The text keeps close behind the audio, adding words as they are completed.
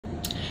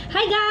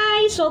Hi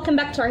guys! Welcome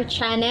back to our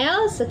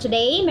channel. So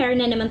today,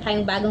 meron na naman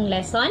tayong bagong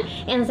lesson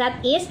and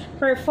that is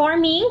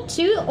performing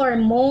 2 or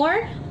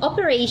more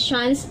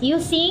operations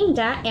using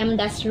the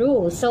MDAS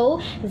rule.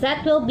 So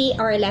that will be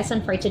our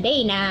lesson for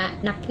today na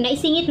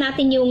naisingit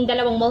natin yung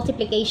dalawang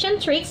multiplication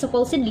trick.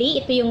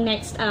 Supposedly, ito yung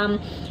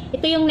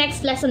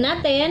next lesson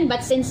natin,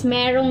 but since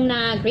merong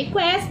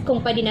nag-request kung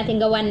pwede natin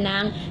gawan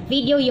ng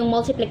video yung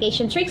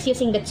multiplication tricks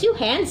using the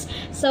 2 hands,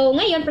 so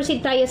ngayon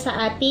proceed tayo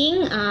sa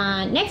ating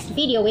next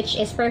video, which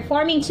is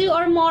performing 2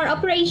 or more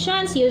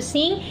operations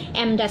using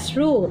MDAS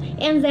rule.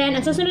 And then,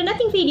 ang susunod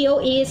nating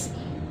video is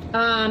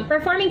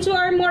performing 2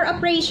 or more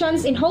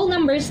operations in whole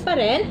numbers pa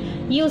rin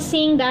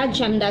using the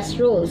MDAS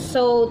rule.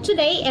 So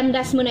today,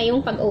 MDAS muna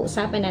yung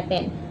pag-uusapan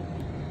natin.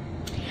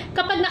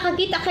 Kapag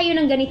nakakita kayo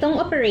ng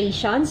ganitong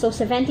operation, so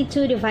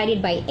 72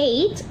 divided by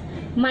 8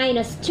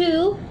 minus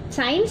 2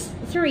 times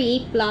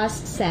 3 plus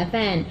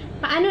 7.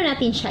 Paano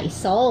natin siya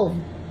i-solve?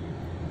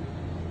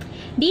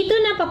 Dito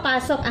na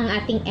papasok ang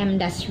ating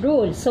MDAS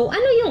rule. So,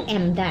 ano yung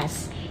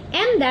MDAS?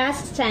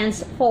 MDAS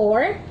stands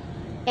for,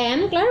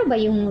 klaro ba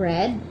yung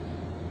red?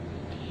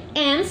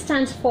 M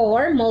stands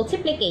for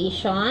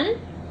multiplication.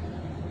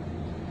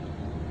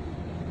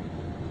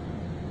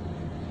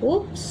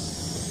 Oops.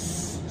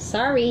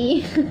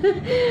 Sorry.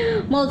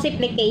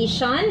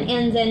 Multiplication,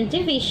 and then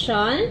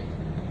division.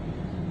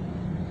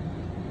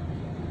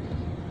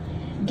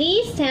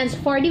 D stands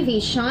for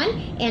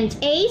division, and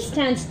A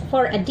stands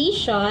for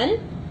addition,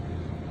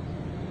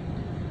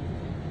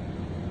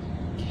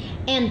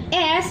 and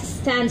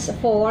S stands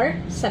for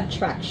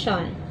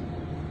subtraction.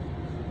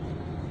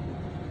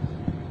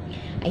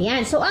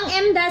 Ayan. So, ang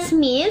MDAS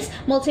means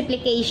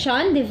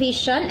multiplication,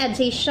 division,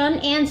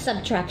 addition, and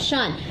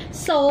subtraction.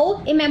 So,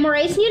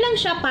 i-memorize nyo lang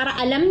siya para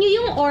alam nyo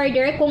yung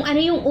order kung ano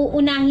yung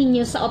uunahin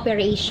nyo sa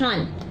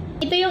operation.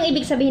 Ito yung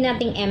ibig sabihin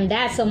nating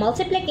MDAS. So,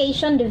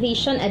 multiplication,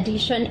 division,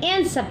 addition,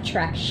 and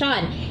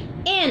subtraction.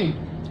 And,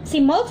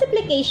 si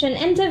multiplication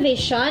and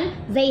division,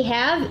 they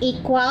have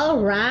equal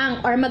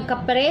rank or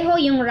magkapareho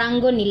yung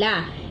ranggo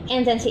nila.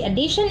 And then, si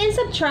addition and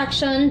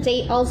subtraction,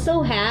 they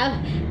also have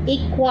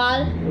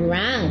equal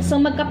rank. So,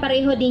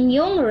 magkapareho din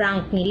yung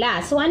rank nila.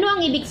 So, ano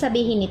ang ibig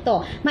sabihin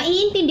nito?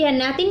 Maiintindihan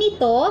natin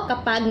ito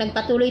kapag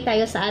nagpatuloy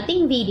tayo sa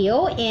ating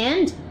video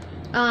and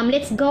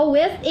let's go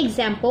with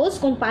examples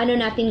kung paano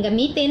natin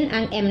gamitin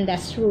ang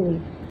MDAS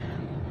rule.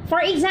 For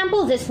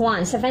example, this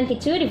one,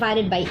 72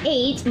 divided by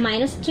 8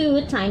 minus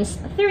 2 times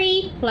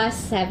 3 plus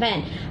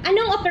 7.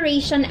 Anong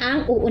operation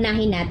ang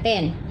uunahin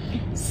natin?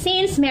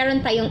 Since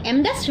meron tayong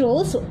MDAS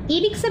rule, so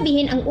ibig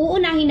sabihin ang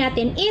uunahin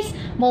natin is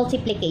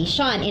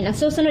multiplication. And ang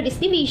susunod is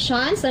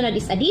division, sunod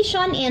is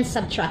addition, and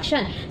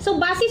subtraction. So,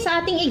 base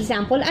sa ating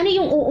example, ano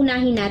yung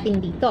uunahin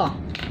natin dito?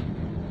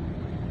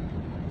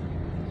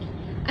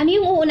 Ano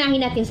yung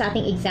uunahin natin sa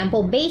ating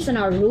example based on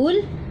our rule?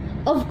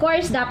 Of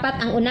course, dapat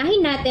ang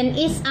unahin natin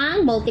is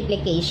ang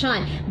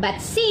multiplication.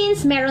 But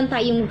since meron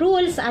tayong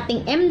rule sa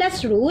ating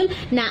MDAS rule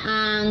na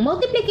ang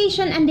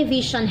multiplication and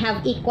division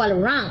have equal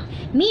rank,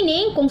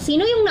 meaning kung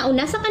sino yung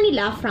nauna sa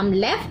kanila from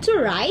left to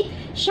right,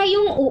 siya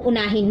yung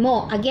uunahin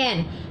mo.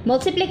 Again,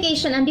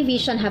 multiplication and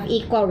division have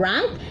equal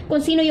rank.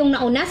 Kung sino yung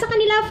nauna sa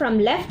kanila from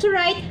left to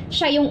right,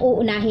 siya yung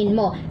uunahin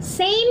mo.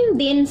 Same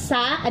din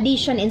sa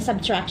addition and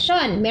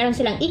subtraction. Meron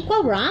silang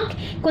equal rank.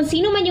 Kung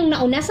sino man yung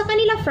nauna sa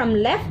kanila from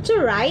left to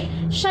right,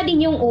 siya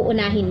din yung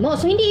uunahin mo.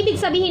 So, hindi ibig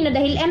sabihin na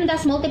dahil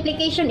MDAS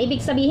multiplication, ibig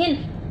sabihin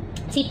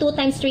si 2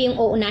 times 3 yung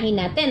uunahin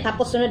natin.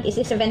 Tapos, sunod is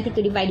 72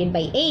 divided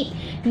by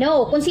 8.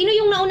 No. Kung sino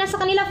yung nauna sa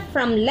kanila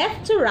from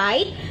left to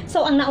right,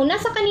 so, ang nauna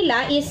sa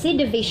kanila is si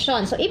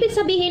division. So, ibig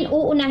sabihin,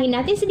 uunahin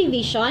natin si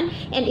division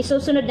and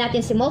isusunod natin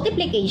si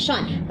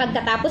multiplication.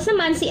 Pagkatapos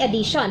naman si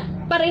addition.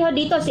 Pareho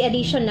dito si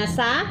addition na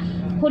sa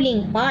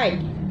huling part.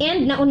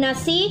 And nauna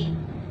si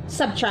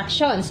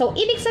subtraction. So,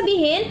 ibig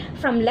sabihin,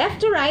 from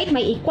left to right,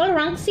 may equal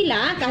rank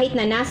sila. Kahit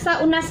na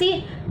nasa una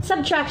si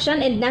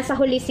subtraction and nasa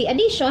huli si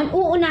addition,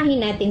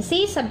 uunahin natin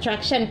si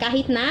subtraction.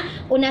 Kahit na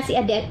una si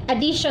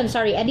addition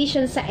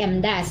sa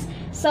MDAS.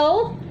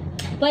 So,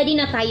 pwede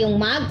na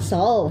tayong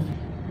mag-solve.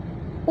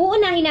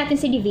 Uunahin natin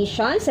si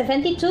division.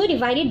 72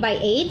 divided by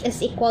 8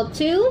 is equal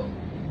to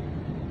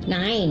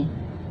 9.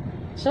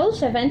 So,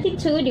 72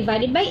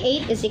 divided by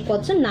 8 is equal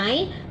to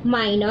 9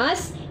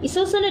 minus,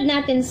 isusunod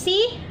natin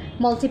si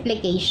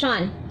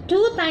multiplication.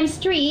 2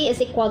 times 3 is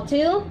equal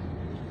to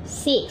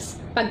 6.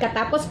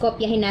 Pagkatapos,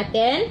 kopyahin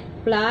natin,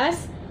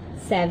 plus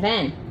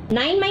 7.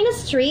 9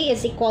 minus 3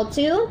 is equal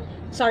to,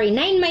 9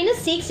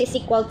 minus 6 is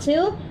equal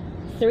to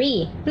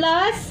 3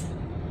 plus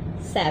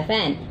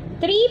 7.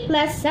 3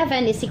 plus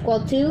 7 is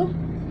equal to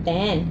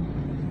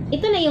 10.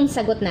 Ito na yung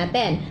sagot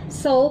natin.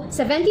 So,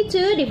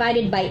 72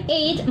 divided by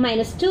 8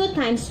 minus 2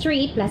 times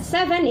 3 plus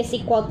 7 is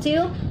equal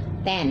to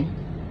 10.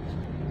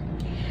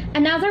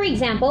 Another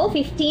example,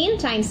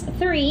 15 times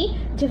 3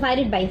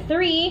 divided by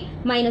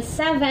 3 minus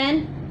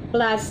 7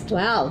 plus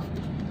 12.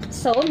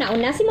 So,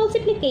 nauna si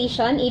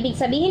multiplication, ibig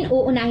sabihin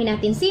uunahin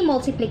natin si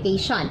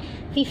multiplication.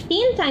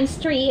 15 times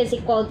 3 is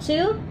equal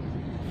to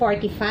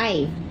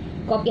 45.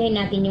 Kopyahin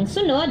natin yung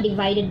sunod.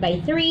 Divided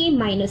by 3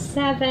 minus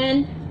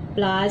 7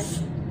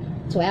 plus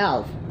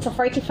 12. So,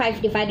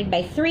 45 divided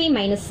by 3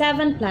 minus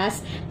 7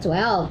 plus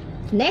 12.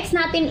 Next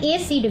natin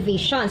is si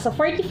division. So,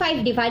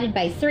 45 divided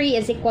by 3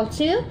 is equal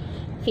to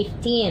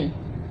 15.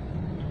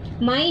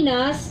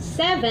 Minus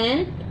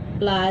 7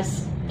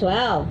 plus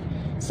 12.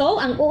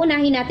 So, ang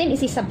uunahin natin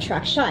is si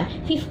subtraction.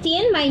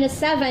 15 minus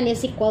 7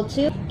 is equal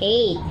to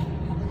 8.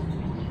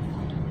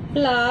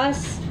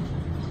 Plus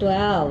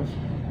 12.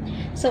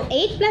 So,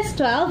 8 plus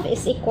 12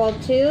 is equal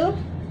to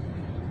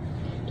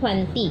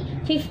 20.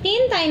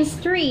 15 times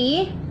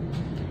 3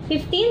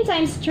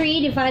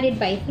 divided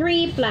by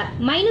 3 plus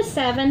minus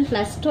 7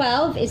 plus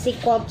 12 is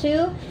equal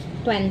to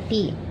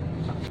 20.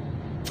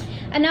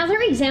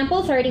 Another example,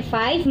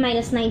 35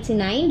 minus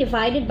 99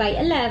 divided by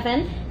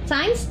 11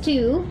 times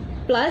 2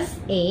 plus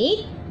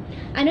 8.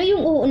 Ano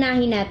yung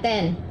uunahin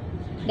natin?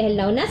 Dahil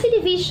nauna si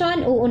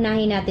division,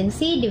 uunahin natin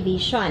si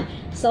division.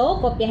 So,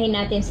 kopyahin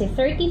natin si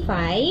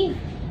 35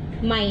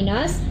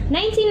 minus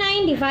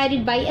 99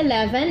 divided by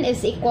 11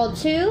 is equal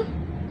to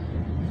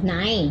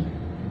 9.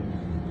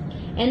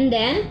 And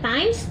then,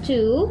 times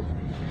 2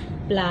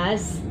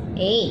 plus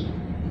 8.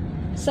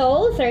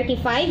 So,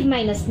 35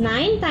 minus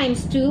 9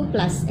 times 2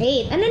 plus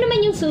 8. Ano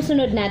naman yung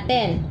susunod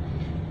natin?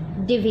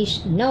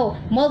 Division. No,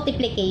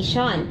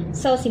 multiplication.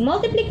 So, si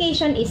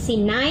multiplication is si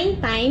 9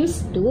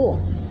 times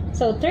 2.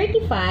 So,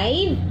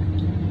 35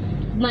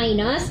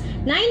 minus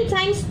 9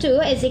 times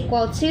 2 is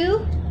equal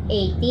to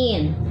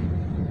 18.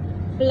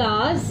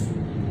 Plus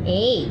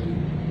 8.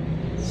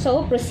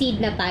 So, proceed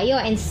na tayo.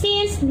 And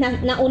since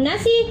nauna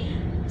si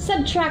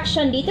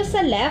subtraction dito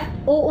sa left,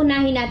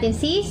 uunahin natin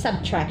si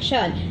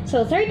subtraction.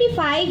 So,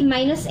 35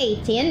 minus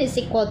 18 is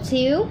equal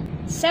to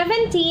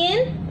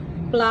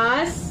 17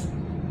 plus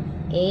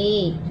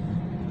 8.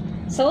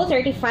 So,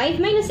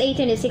 35 minus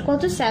 18 is equal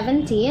to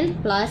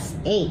 17 plus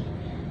 8.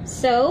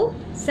 So,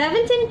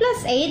 17 plus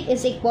 8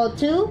 is equal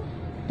to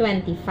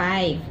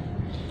 25.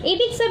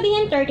 Ibig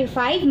sabihin,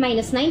 35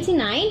 minus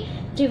 99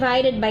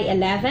 divided by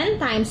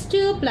 11 times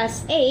 2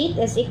 plus 8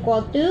 is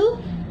equal to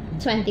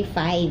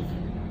 25.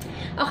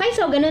 Okay,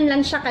 so ganun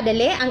lang siya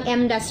kadali ang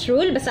MDAS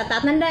rule. Basta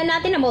tatandaan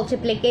natin na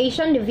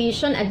multiplication,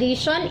 division,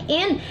 addition,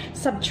 and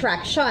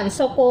subtraction.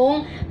 So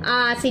kung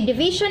si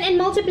division and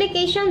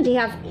multiplication, they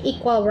have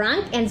equal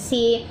rank, and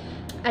si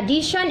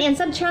addition and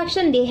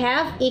subtraction, they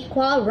have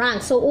equal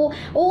rank. So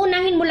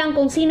uunahin mo lang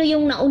kung sino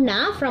yung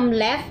nauna from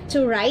left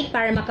to right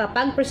para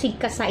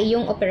makapag-proceed ka sa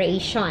iyong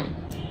operation.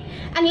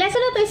 Ang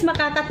lesson na to is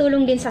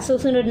makakatulong din sa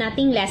susunod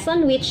nating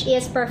lesson, which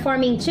is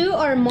performing 2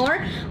 or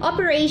more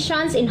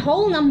operations in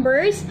whole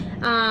numbers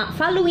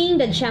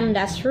following the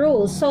MDAS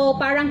rule. So,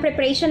 parang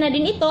preparation na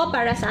din ito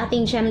para sa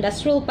ating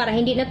MDAS rule para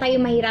hindi na tayo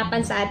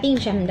mahirapan sa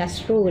ating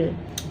MDAS rule.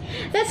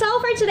 That's all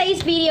for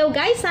today's video,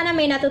 guys. Sana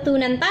may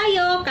natutunan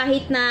tayo.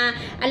 Kahit na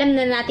alam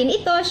na natin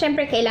ito,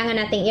 syempre kailangan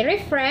nating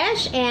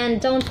i-refresh.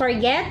 And don't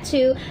forget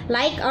to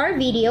like our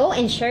video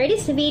and share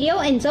this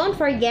video. And don't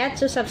forget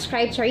to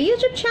subscribe to our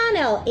YouTube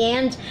channel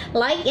and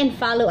like and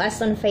follow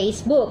us on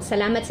Facebook.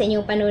 Salamat sa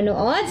inyong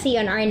panunood. See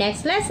you on our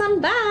next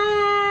lesson.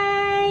 Bye!